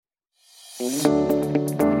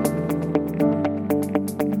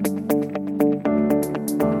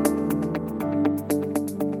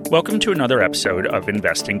Welcome to another episode of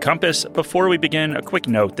Investing Compass. Before we begin, a quick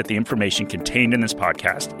note that the information contained in this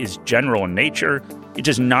podcast is general in nature. It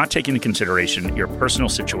does not take into consideration your personal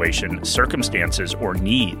situation, circumstances, or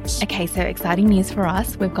needs. Okay, so exciting news for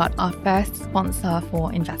us. We've got our first sponsor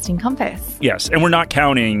for Investing Compass. Yes, and we're not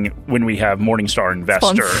counting when we have Morningstar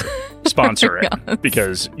Investor sponsor it Yes.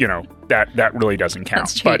 because, that really doesn't count.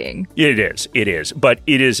 That's cheating. But it is. But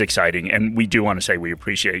it is exciting, and we do want to say we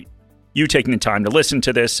appreciate you taking the time to listen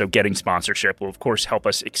to this, so getting sponsorship will, of course, help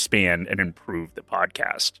us expand and improve the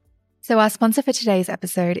podcast. So our sponsor for today's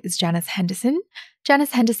episode is Janus Henderson.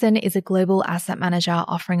 Janus Henderson is a global asset manager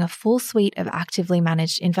offering a full suite of actively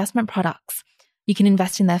managed investment products. You can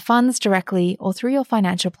invest in their funds directly or through your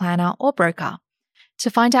financial planner or broker. To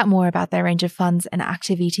find out more about their range of funds and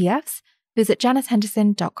active ETFs, visit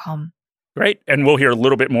janushenderson.com. Great. And we'll hear a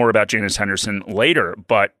little bit more about Janus Henderson later,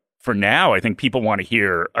 but for now, I think people want to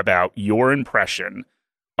hear about your impression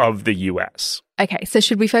of the U.S. Okay, so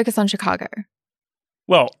should we focus on Chicago?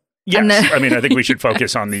 Well, yes. I mean, I think we should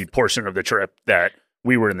focus on the portion of the trip that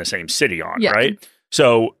we were in the same city on, right?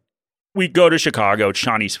 So we go to Chicago. It's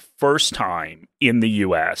Shani's first time in the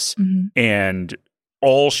U.S., and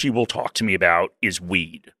all she will talk to me about is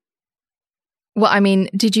weed. Well, I mean,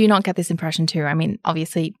 did you not get this impression too? I mean,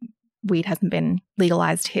 obviously, weed hasn't been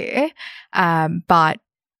legalized here, but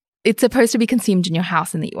it's supposed to be consumed in your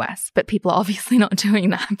house in the US, but people are obviously not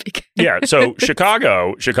doing that. So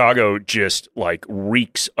Chicago just like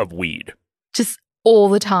reeks of weed. Just all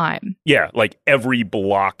the time. Yeah, like every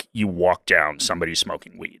block you walk down, somebody's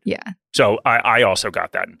smoking weed. Yeah. So I also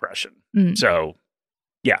got that impression. So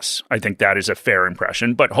yes, I think that is a fair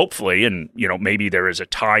impression, but hopefully, and maybe there is a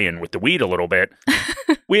tie-in with the weed a little bit.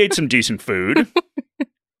 We ate some decent food,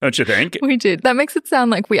 don't you think? We did. That makes it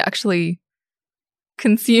sound like we actually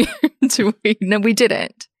consumed weed. No, we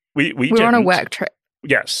didn't. We were on a work trip.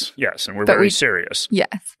 Yes, and we're very serious.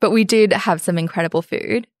 Yes, but we did have some incredible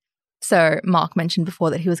food. So Mark mentioned before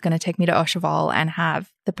that he was going to take me to Au Cheval and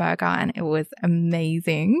have the burger, and it was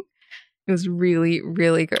amazing. It was really,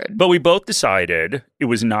 really good. But we both decided it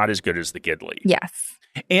was not as good as the Gidley. Yes.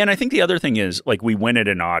 And I think the other thing is, like, we went at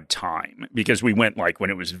an odd time because we went, like, when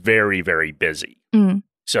it was very, very busy.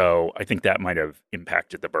 So I think that might have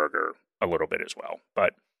impacted the burger a little bit as well.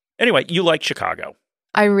 But anyway, you like Chicago.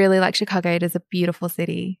 I really like Chicago. It is a beautiful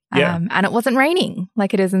city. Yeah. And it wasn't raining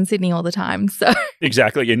like it is in Sydney all the time. So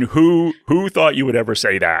Exactly. And who thought you would ever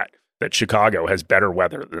say that Chicago has better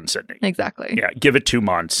weather than Sydney? Exactly. Yeah. Give it 2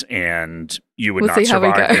 months and you would We'll not see how we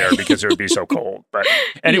survive go. there because it would be so cold. But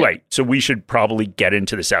anyway, So we should probably get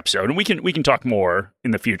into this episode, and we can talk more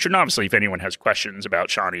in the future. And obviously, if anyone has questions about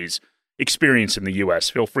Shani's experience in the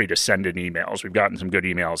U.S., feel free to send in emails. We've gotten some good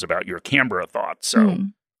emails about your Canberra thoughts. So,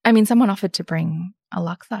 I mean, someone offered to bring a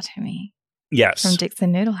laksa to me. Yes. From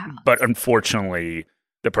Dixon Noodle House. But unfortunately,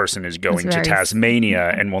 the person is going to Tasmania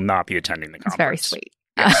and will not be attending the conference. It's very sweet.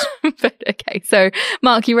 Yes. But okay, so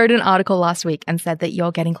Mark, you wrote an article last week and said that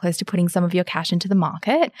you're getting close to putting some of your cash into the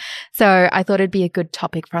market. So I thought it'd be a good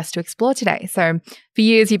topic for us to explore today. So for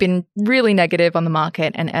years, you've been really negative on the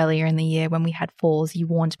market, and earlier in the year when we had falls, you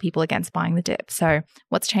warned people against buying the dip. So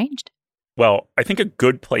what's changed? Well, I think a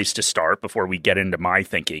good place to start before we get into my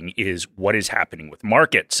thinking is what is happening with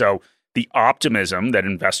markets. So the optimism that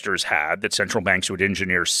investors had that central banks would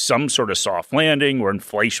engineer some sort of soft landing where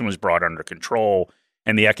inflation was brought under control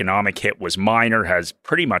and the economic hit was minor has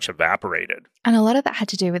pretty much evaporated. And a lot of that had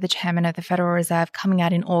to do with the chairman of the Federal Reserve coming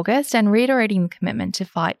out in August and reiterating the commitment to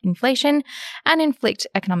fight inflation and inflict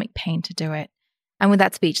economic pain to do it. And with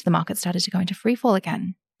that speech, the market started to go into freefall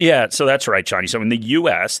again. Yeah, so that's right, Shani. So in the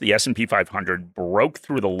U.S., the S&P 500 broke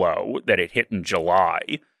through the low that it hit in July.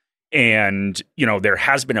 And, there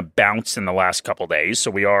has been a bounce in the last couple of days. So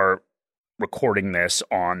we are recording this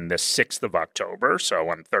on the 6th of October, so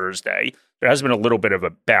on Thursday. There has been a little bit of a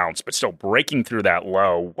bounce, but still breaking through that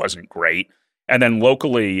low wasn't great. And then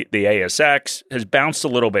locally, the ASX has bounced a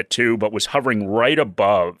little bit too, but was hovering right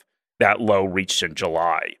above that low reached in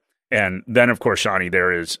July. And then, of course, Shani,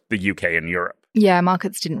 there is the UK and Europe. Yeah,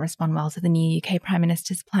 markets didn't respond well to the new UK Prime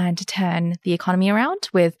Minister's plan to turn the economy around,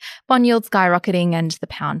 with bond yields skyrocketing and the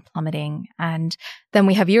pound plummeting. And then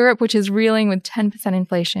we have Europe, which is reeling with 10%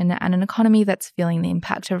 inflation and an economy that's feeling the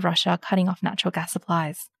impact of Russia cutting off natural gas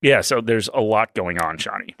supplies. Yeah, so there's a lot going on,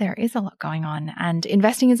 Shani. There is a lot going on. And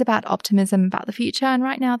investing is about optimism about the future. And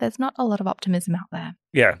right now, there's not a lot of optimism out there.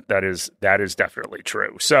 Yeah, that is definitely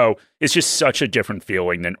true. So it's just such a different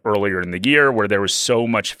feeling than earlier in the year where there was so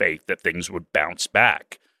much faith that things would bounce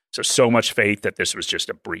back. So much faith that this was just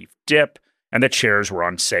a brief dip. and that shares were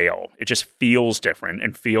on sale. It just feels different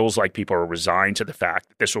and feels like people are resigned to the fact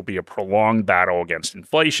that this will be a prolonged battle against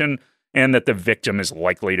inflation and that the victim is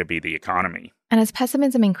likely to be the economy. And as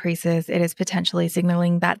pessimism increases, it is potentially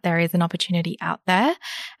signaling that there is an opportunity out there.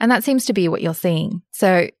 And that seems to be what you're seeing.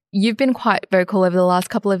 So you've been quite vocal over the last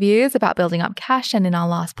couple of years about building up cash. And in our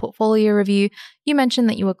last portfolio review, you mentioned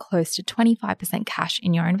that you were close to 25% cash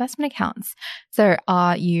in your investment accounts. So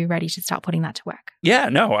are you ready to start putting that to work? Yeah,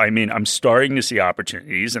 no, I mean, I'm starting to see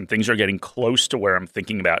opportunities and things are getting close to where I'm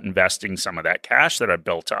thinking about investing some of that cash that I've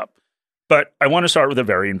built up. But I want to start with a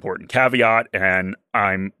very important caveat, and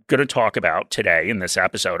I'm going to talk about today in this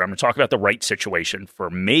episode, I'm going to talk about the right situation for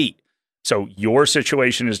me. So your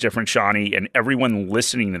situation is different, Shani, and everyone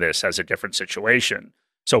listening to this has a different situation.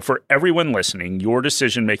 So for everyone listening, your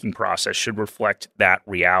decision-making process should reflect that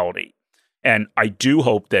reality. And I do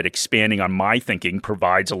hope that expanding on my thinking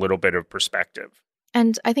provides a little bit of perspective.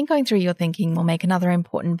 And I think going through your thinking will make another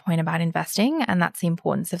important point about investing, and that's the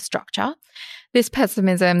importance of structure. This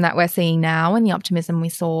pessimism that we're seeing now and the optimism we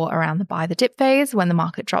saw around the buy the dip phase when the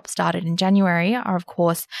market drop started in January are, of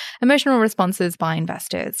course, emotional responses by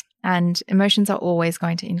investors. And emotions are always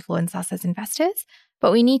going to influence us as investors,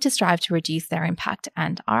 but we need to strive to reduce their impact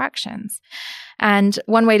and our actions. And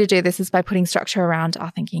one way to do this is by putting structure around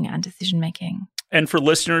our thinking and decision making. And for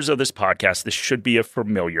listeners of this podcast, this should be a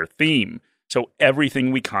familiar theme. So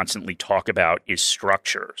everything we constantly talk about is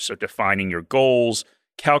structure. So defining your goals,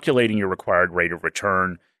 calculating your required rate of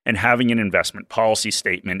return, and having an investment policy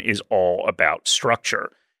statement is all about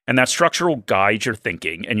structure. And that structure will guide your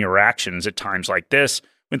thinking and your actions at times like this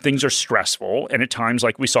when things are stressful and at times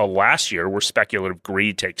like we saw last year where speculative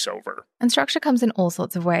greed takes over. And structure comes in all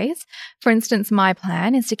sorts of ways. For instance, my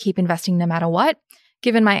plan is to keep investing no matter what.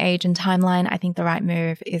 Given my age and timeline, I think the right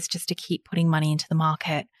move is just to keep putting money into the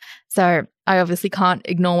market. So I obviously can't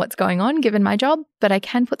ignore what's going on given my job, but I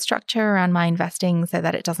can put structure around my investing so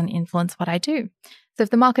that it doesn't influence what I do. So if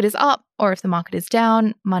the market is up or if the market is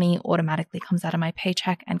down, money automatically comes out of my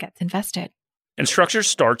paycheck and gets invested. And structure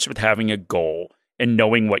starts with having a goal and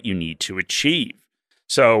knowing what you need to achieve.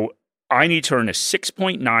 So I need to earn a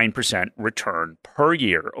 6.9% return per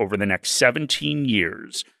year over the next 17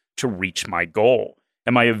 years to reach my goal.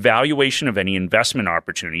 And my evaluation of any investment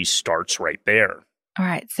opportunity starts right there. All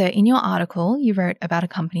right. So in your article, you wrote about a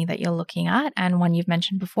company that you're looking at and one you've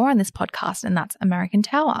mentioned before on this podcast, and that's American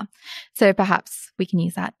Tower. So perhaps we can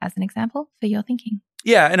use that as an example for your thinking.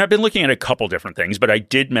 Yeah, and I've been looking at a couple different things, but I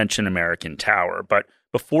did mention American Tower. But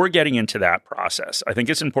before getting into that process, I think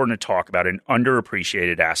it's important to talk about an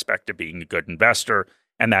underappreciated aspect of being a good investor,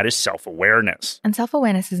 and that is self-awareness. And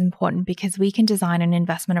self-awareness is important because we can design an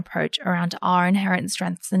investment approach around our inherent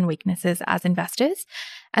strengths and weaknesses as investors.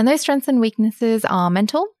 And those strengths and weaknesses are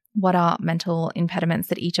mental. What are mental impediments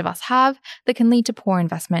that each of us have that can lead to poor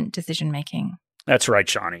investment decision-making? That's right,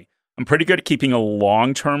 Shani. I'm pretty good at keeping a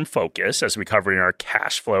long-term focus, as we covered in our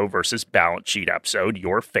cash flow versus balance sheet episode,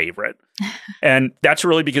 your favorite. And that's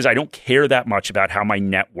really because I don't care that much about how my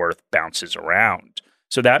net worth bounces around.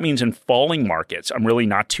 So that means in falling markets, I'm really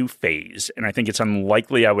not too phased, and I think it's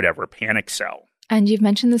unlikely I would ever panic sell. And you've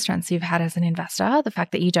mentioned the strengths you've had as an investor, the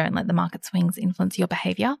fact that you don't let the market swings influence your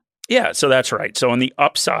behavior. Yeah, so that's right. So on the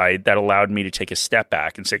upside, that allowed me to take a step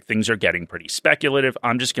back and say things are getting pretty speculative.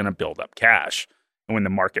 I'm just going to build up cash. And when the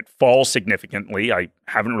market falls significantly, I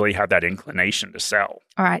haven't really had that inclination to sell.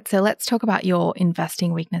 All right, so let's talk about your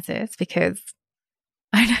investing weaknesses because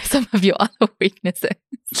I know some of your other weaknesses.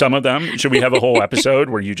 Some of them. Should we have a whole episode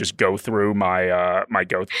where you just go through my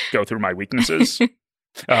go through my weaknesses?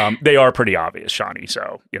 They are pretty obvious, Shani.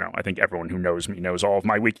 So I think everyone who knows me knows all of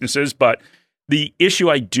my weaknesses. But the issue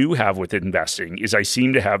I do have with investing is I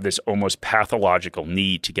seem to have this almost pathological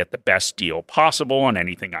need to get the best deal possible on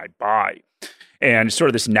anything I buy. And sort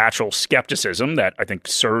of this natural skepticism that I think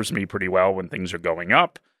serves me pretty well when things are going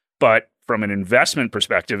up. But from an investment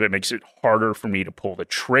perspective, it makes it harder for me to pull the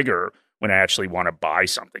trigger when I actually want to buy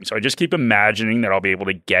something. So I just keep imagining that I'll be able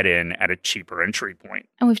to get in at a cheaper entry point.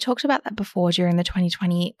 And we've talked about that before during the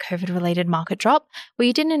 2020 COVID-related market drop, where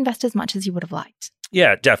you didn't invest as much as you would have liked.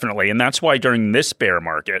 Yeah, definitely. And that's why during this bear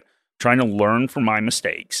market, trying to learn from my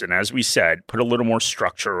mistakes. And as we said, put a little more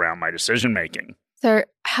structure around my decision making. So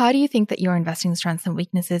how do you think that your investing strengths and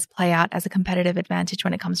weaknesses play out as a competitive advantage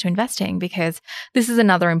when it comes to investing? Because this is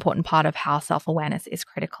another important part of how self-awareness is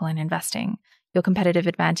critical in investing. Your competitive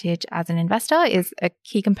advantage as an investor is a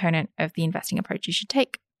key component of the investing approach you should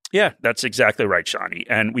take. Yeah, that's exactly right, Shani.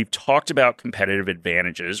 And we've talked about competitive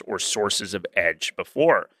advantages or sources of edge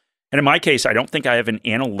before. And in my case, I don't think I have an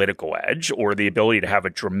analytical edge or the ability to have a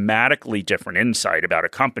dramatically different insight about a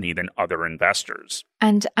company than other investors.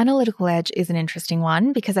 And analytical edge is an interesting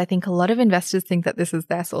one because I think a lot of investors think that this is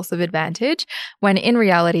their source of advantage, when in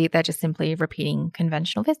reality, they're just simply repeating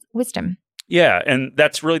conventional wisdom. Yeah, and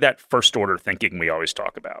that's really that first order thinking we always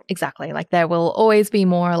talk about. Exactly. Like there will always be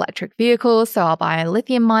more electric vehicles, so I'll buy a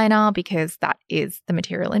lithium miner because that is the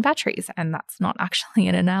material in batteries, and that's not actually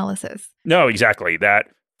an analysis. No, exactly. That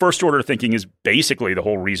first order thinking is basically the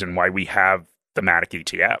whole reason why we have thematic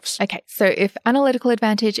ETFs. Okay, so if analytical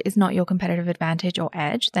advantage is not your competitive advantage or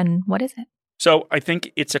edge, then what is it? So I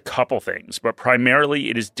think it's a couple things, but primarily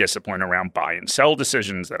it is discipline around buy and sell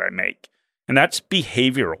decisions that I make. And that's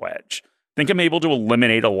behavioral edge. I think I'm able to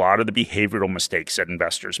eliminate a lot of the behavioral mistakes that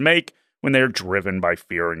investors make when they're driven by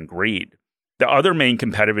fear and greed. The other main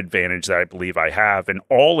competitive advantage that I believe I have and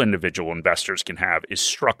all individual investors can have is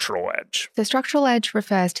structural edge. So structural edge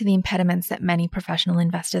refers to the impediments that many professional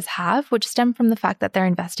investors have, which stem from the fact that they're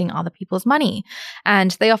investing other people's money.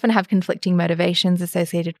 And they often have conflicting motivations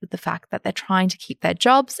associated with the fact that they're trying to keep their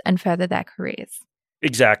jobs and further their careers.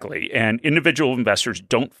 Exactly. And individual investors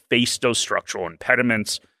don't face those structural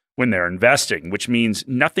impediments when they're investing, which means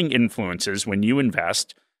nothing influences when you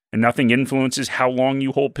invest and nothing influences how long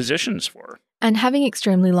you hold positions for. And having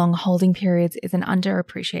extremely long holding periods is an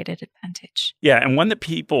underappreciated advantage. Yeah, and one that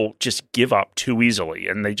people just give up too easily,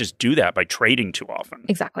 and they just do that by trading too often.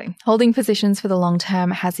 Exactly. Holding positions for the long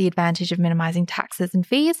term has the advantage of minimizing taxes and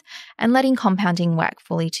fees and letting compounding work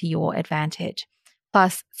fully to your advantage.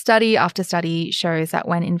 Plus, study after study shows that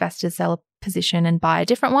when investors sell a position and buy a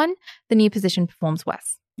different one, the new position performs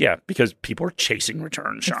worse. Yeah, because people are chasing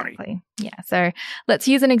returns, Shani. Exactly. Yeah. So let's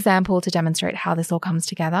use an example to demonstrate how this all comes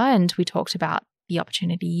together. And we talked about the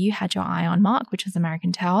opportunity you had your eye on, Mark, which was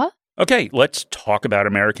American Tower. Okay, let's talk about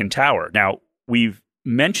American Tower. Now, we've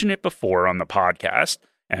mentioned it before on the podcast,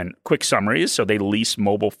 and quick summary is so they lease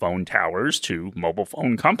mobile phone towers to mobile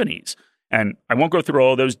phone companies. And I won't go through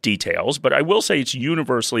all those details, but I will say it's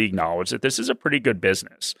universally acknowledged that this is a pretty good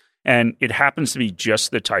business. And it happens to be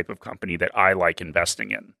just the type of company that I like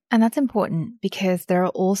investing in. And that's important because there are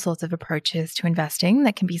all sorts of approaches to investing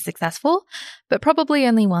that can be successful, but probably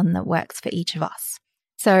only one that works for each of us.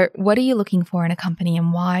 So what are you looking for in a company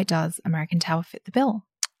and why does American Tower fit the bill?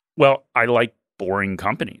 Well, I like boring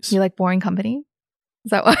companies. You like boring companies? Is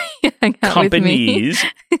that why you hang out with me?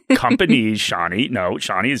 Companies, Shani. No,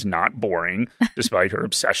 Shani is not boring, despite her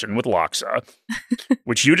obsession with Laksa,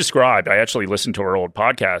 which you described. I actually listened to her old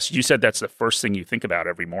podcast. You said that's the first thing you think about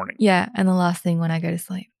every morning. Yeah, and the last thing when I go to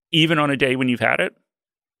sleep. Even on a day when you've had it?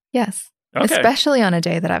 Yes, okay. Especially on a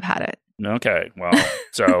day that I've had it. Okay, well,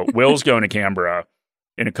 so Will's going to Canberra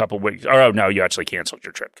in a couple weeks. Oh, no, you actually canceled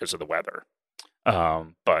your trip because of the weather.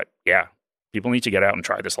 But yeah, people need to get out and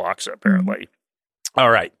try this Laksa, apparently. Mm-hmm. All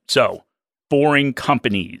right. So boring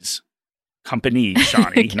companies, Shani,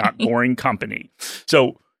 okay. Not boring company.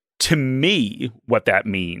 So to me, what that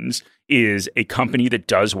means is a company that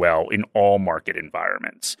does well in all market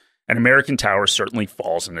environments. And American Tower certainly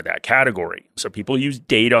falls into that category. So people use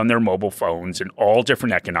data on their mobile phones in all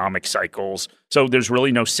different economic cycles. So there's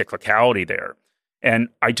really no cyclicality there. And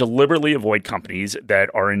I deliberately avoid companies that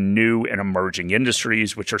are in new and emerging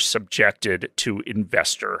industries, which are subjected to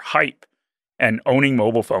investor hype. And owning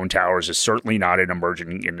mobile phone towers is certainly not an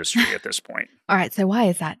emerging industry at this point. All right. So why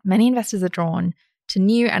is that? Many investors are drawn to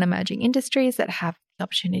new and emerging industries that have the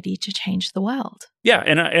opportunity to change the world. Yeah.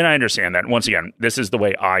 And I understand that. Once again, this is the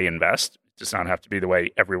way I invest. It does not have to be the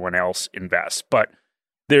way everyone else invests. But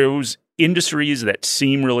those industries that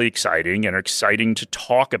seem really exciting and are exciting to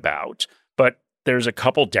talk about, but there's a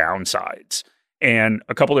couple downsides. And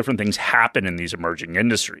a couple different things happen in these emerging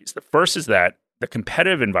industries. The first is that the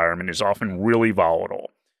competitive environment is often really volatile,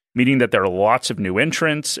 meaning that there are lots of new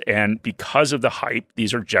entrants, and because of the hype,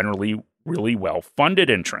 these are generally really well-funded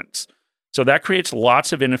entrants. So that creates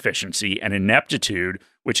lots of inefficiency and ineptitude,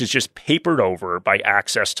 which is just papered over by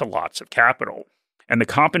access to lots of capital. And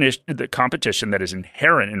the competition that is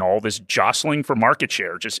inherent in all this jostling for market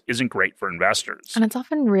share just isn't great for investors. And it's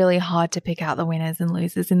often really hard to pick out the winners and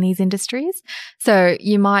losers in these industries. So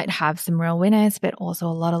you might have some real winners, but also a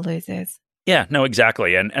lot of losers. Yeah, no,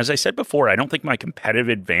 exactly. And as I said before, I don't think my competitive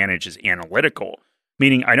advantage is analytical,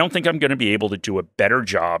 meaning I don't think I'm going to be able to do a better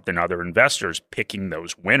job than other investors picking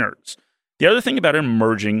those winners. The other thing about an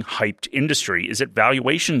emerging, hyped industry is that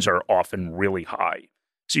valuations are often really high.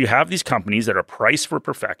 So you have these companies that are priced for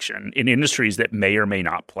perfection in industries that may or may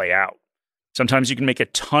not play out. Sometimes you can make a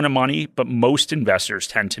ton of money, but most investors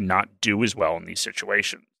tend to not do as well in these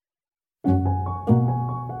situations.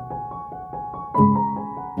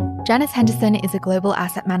 Janus Henderson is a global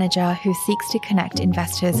asset manager who seeks to connect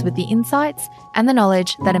investors with the insights and the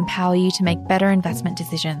knowledge that empower you to make better investment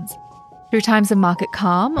decisions. Through times of market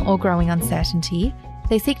calm or growing uncertainty,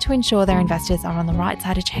 they seek to ensure their investors are on the right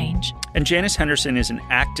side of change. And Janus Henderson is an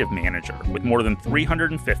active manager with more than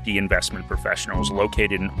 350 investment professionals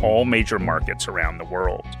located in all major markets around the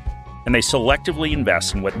world. And they selectively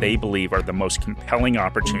invest in what they believe are the most compelling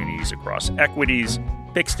opportunities across equities,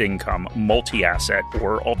 fixed income, multi-asset,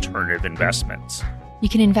 or alternative investments. You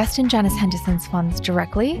can invest in Janus Henderson's funds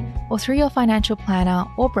directly or through your financial planner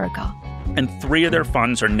or broker. And 3 of their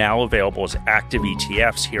funds are now available as active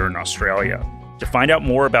ETFs here in Australia. To find out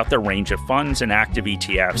more about their range of funds and active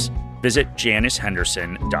ETFs, visit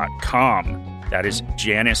janushenderson.com. That is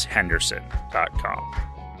janushenderson.com.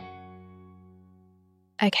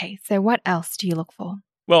 Okay, so what else do you look for?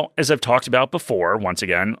 Well, as I've talked about before, once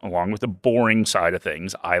again, along with the boring side of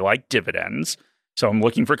things, I like dividends. So I'm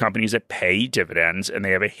looking for companies that pay dividends and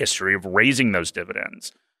they have a history of raising those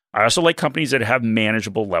dividends. I also like companies that have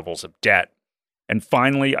manageable levels of debt. And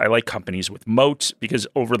finally, I like companies with moats because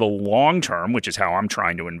over the long term, which is how I'm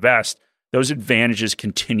trying to invest, those advantages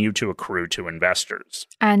continue to accrue to investors.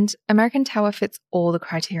 And American Tower fits all the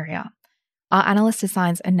criteria. Our analyst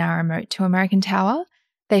assigns a narrow moat to American Tower.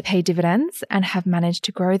 They pay dividends and have managed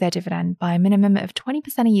to grow their dividend by a minimum of 20%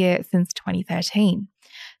 a year since 2013.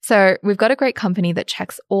 So we've got a great company that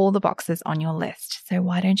checks all the boxes on your list. So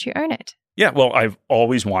why don't you own it? Yeah, well, I've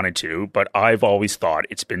always wanted to, but I've always thought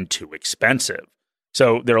it's been too expensive.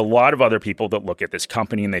 So there are a lot of other people that look at this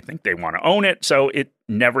company and they think they want to own it, so it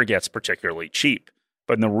never gets particularly cheap.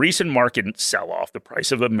 But in the recent market sell-off, the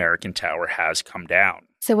price of American Tower has come down.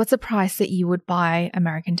 So what's the price that you would buy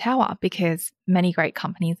American Tower? Because many great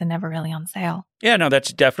companies are never really on sale. Yeah, no,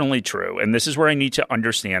 that's definitely true. And this is where I need to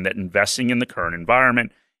understand that investing in the current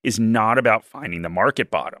environment is not about finding the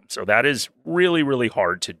market bottom. So that is really, really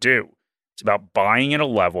hard to do. It's about buying at a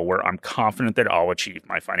level where I'm confident that I'll achieve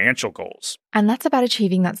my financial goals. And that's about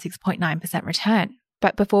achieving that 6.9% return.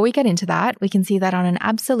 But before we get into that, we can see that on an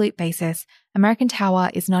absolute basis, American Tower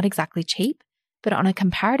is not exactly cheap, but on a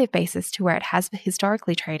comparative basis to where it has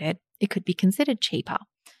historically traded, it could be considered cheaper.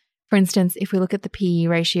 For instance, if we look at the PE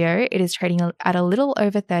ratio, it is trading at a little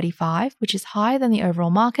over 35, which is higher than the overall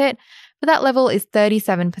market, but that level is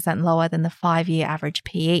 37% lower than the 5-year average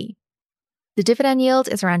PE. The dividend yield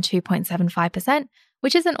is around 2.75%,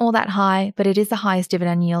 which isn't all that high, but it is the highest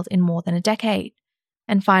dividend yield in more than a decade.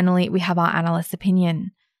 And finally, we have our analyst's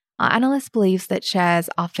opinion. Our analyst believes that shares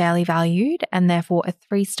are fairly valued and therefore a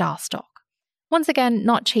 3-star stock. Once again,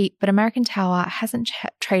 not cheap, but American Tower hasn't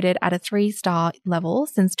traded at a 3-star level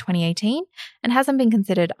since 2018 and hasn't been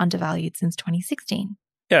considered undervalued since 2016.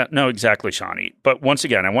 Yeah, no, exactly, Shani. But once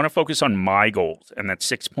again, I want to focus on my goals and that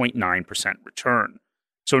 6.9% return.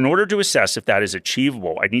 So in order to assess if that is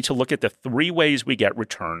achievable, I need to look at the 3 ways we get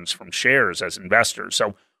returns from shares as investors.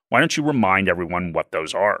 So why don't you remind everyone what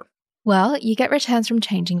those are? Well, you get returns from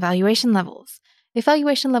changing valuation levels. If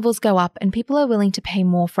valuation levels go up and people are willing to pay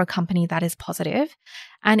more for a company, that is positive.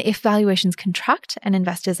 And if valuations contract and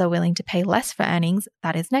investors are willing to pay less for earnings,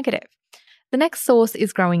 that is negative. The next source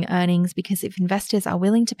is growing earnings because if investors are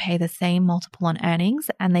willing to pay the same multiple on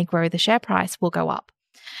earnings and they grow, the share price will go up.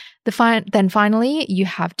 Then finally, you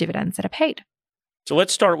have dividends that are paid. So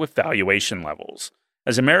let's start with valuation levels.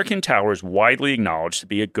 As American Tower is widely acknowledged to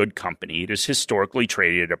be a good company, it is historically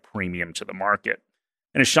traded at a premium to the market.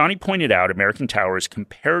 And as Shani pointed out, American Tower is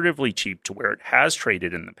comparatively cheap to where it has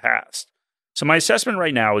traded in the past. So my assessment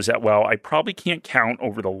right now is that, well, I probably can't count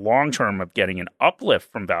over the long term of getting an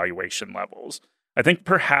uplift from valuation levels. I think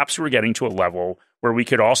perhaps we're getting to a level where we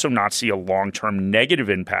could also not see a long-term negative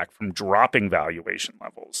impact from dropping valuation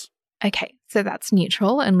levels. Okay, so that's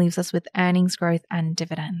neutral and leaves us with earnings growth and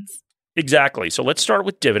dividends. Exactly. So let's start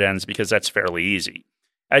with dividends because that's fairly easy.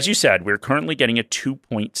 As you said, we're currently getting a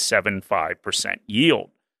 2.75% yield.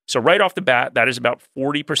 So right off the bat, that is about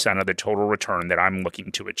 40% of the total return that I'm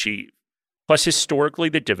looking to achieve. Plus, historically,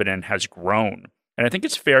 the dividend has grown, and I think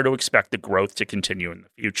it's fair to expect the growth to continue in the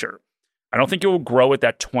future. I don't think it will grow at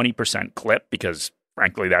that 20% clip because,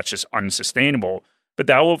 frankly, that's just unsustainable, but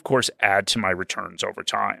that will, of course, add to my returns over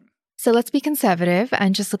time. So let's be conservative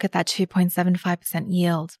and just look at that 2.75%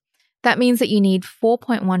 yield. That means that you need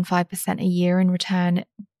 4.15% a year in return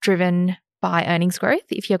driven by earnings growth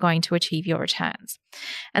if you're going to achieve your returns.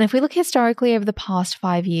 And if we look historically over the past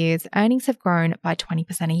 5 years, earnings have grown by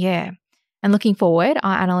 20% a year. And looking forward,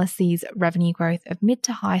 our analyst sees revenue growth of mid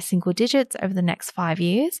to high single digits over the next 5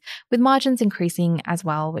 years, with margins increasing as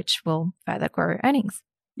well, which will further grow earnings.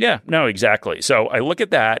 Yeah, no, exactly. So I look at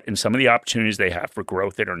that and some of the opportunities they have for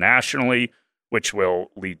growth internationally, which will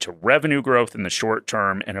lead to revenue growth in the short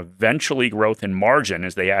term and eventually growth in margin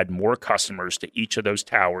as they add more customers to each of those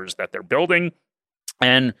towers that they're building.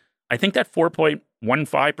 And I think that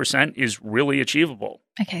 4.15% is really achievable.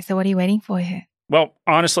 Okay, so what are you waiting for here? Well,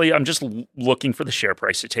 honestly, I'm just looking for the share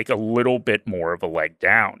price to take a little bit more of a leg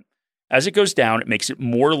down. As it goes down, it makes it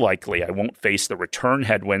more likely I won't face the return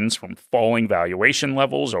headwinds from falling valuation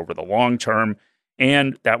levels over the long term.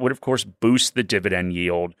 And that would, of course, boost the dividend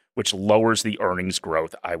yield, which lowers the earnings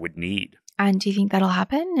growth I would need. And do you think that'll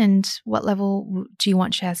happen? And what level do you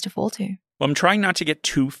want shares to fall to? Well, I'm trying not to get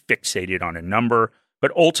too fixated on a number,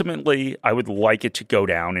 but ultimately, I would like it to go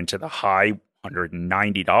down into the high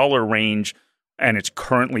 $190 range, and it's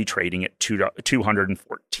currently trading at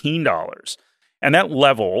 $214. And that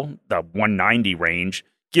level, the 190 range,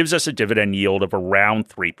 gives us a dividend yield of around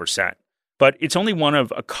 3%. But it's only one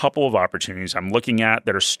of a couple of opportunities I'm looking at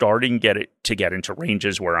that are starting to get into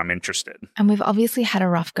ranges where I'm interested. And we've obviously had a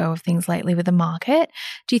rough go of things lately with the market.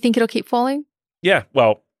 Do you think it'll keep falling? Yeah,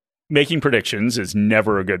 well, making predictions is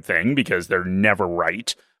never a good thing because they're never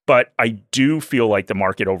right. But I do feel like the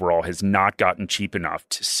market overall has not gotten cheap enough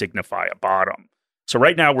to signify a bottom. So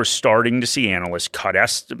right now we're starting to see analysts cut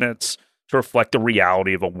estimates to reflect the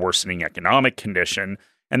reality of a worsening economic condition.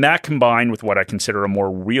 And that combined with what I consider a more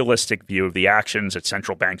realistic view of the actions that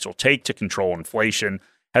central banks will take to control inflation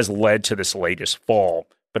has led to this latest fall.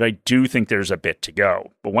 But I do think there's a bit to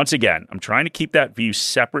go. But once again, I'm trying to keep that view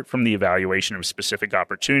separate from the evaluation of specific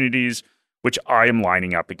opportunities, which I am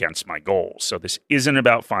lining up against my goals. So this isn't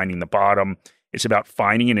about finding the bottom. It's about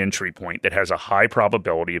finding an entry point that has a high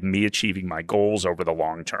probability of me achieving my goals over the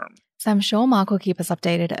long term. So I'm sure Mark will keep us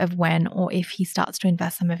updated of when or if he starts to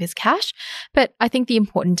invest some of his cash. But I think the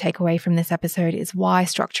important takeaway from this episode is why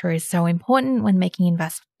structure is so important when making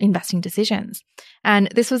investing decisions. And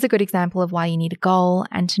this was a good example of why you need a goal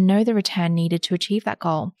and to know the return needed to achieve that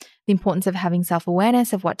goal, the importance of having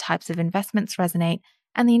self-awareness of what types of investments resonate,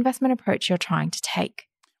 and the investment approach you're trying to take.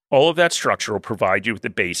 All of that structure will provide you with the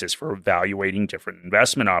basis for evaluating different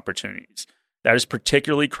investment opportunities. That is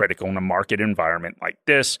particularly critical in a market environment like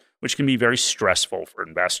this, which can be very stressful for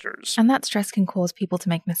investors. And that stress can cause people to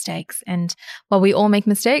make mistakes. And while we all make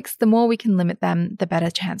mistakes, the more we can limit them, the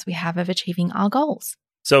better chance we have of achieving our goals.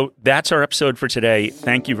 So that's our episode for today.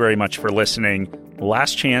 Thank you very much for listening.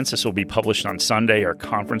 Last chance, this will be published on Sunday. Our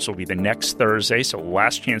conference will be the next Thursday, so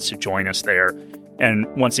last chance to join us there. And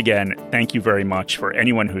once again, thank you very much for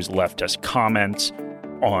anyone who's left us comments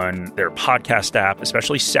on their podcast app,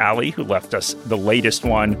 especially Sally, who left us the latest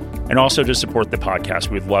one. And also to support the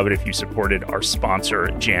podcast, we'd love it if you supported our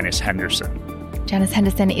sponsor, Janus Henderson. Janus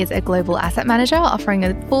Henderson is a global asset manager offering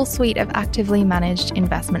a full suite of actively managed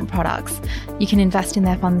investment products. You can invest in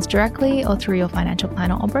their funds directly or through your financial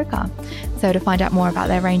planner or broker. So to find out more about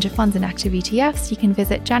their range of funds and active ETFs, you can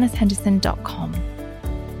visit janushenderson.com.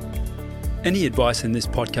 Any advice in this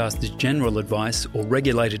podcast is general advice or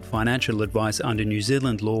regulated financial advice under New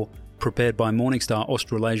Zealand law, prepared by Morningstar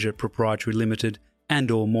Australasia Proprietary Limited and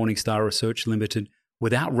or Morningstar Research Limited,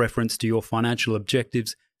 without reference to your financial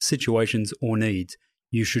objectives, situations or needs.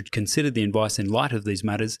 You should consider the advice in light of these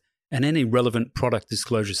matters and any relevant product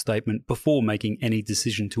disclosure statement before making any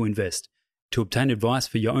decision to invest. To obtain advice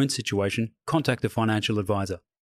for your own situation, contact a financial advisor.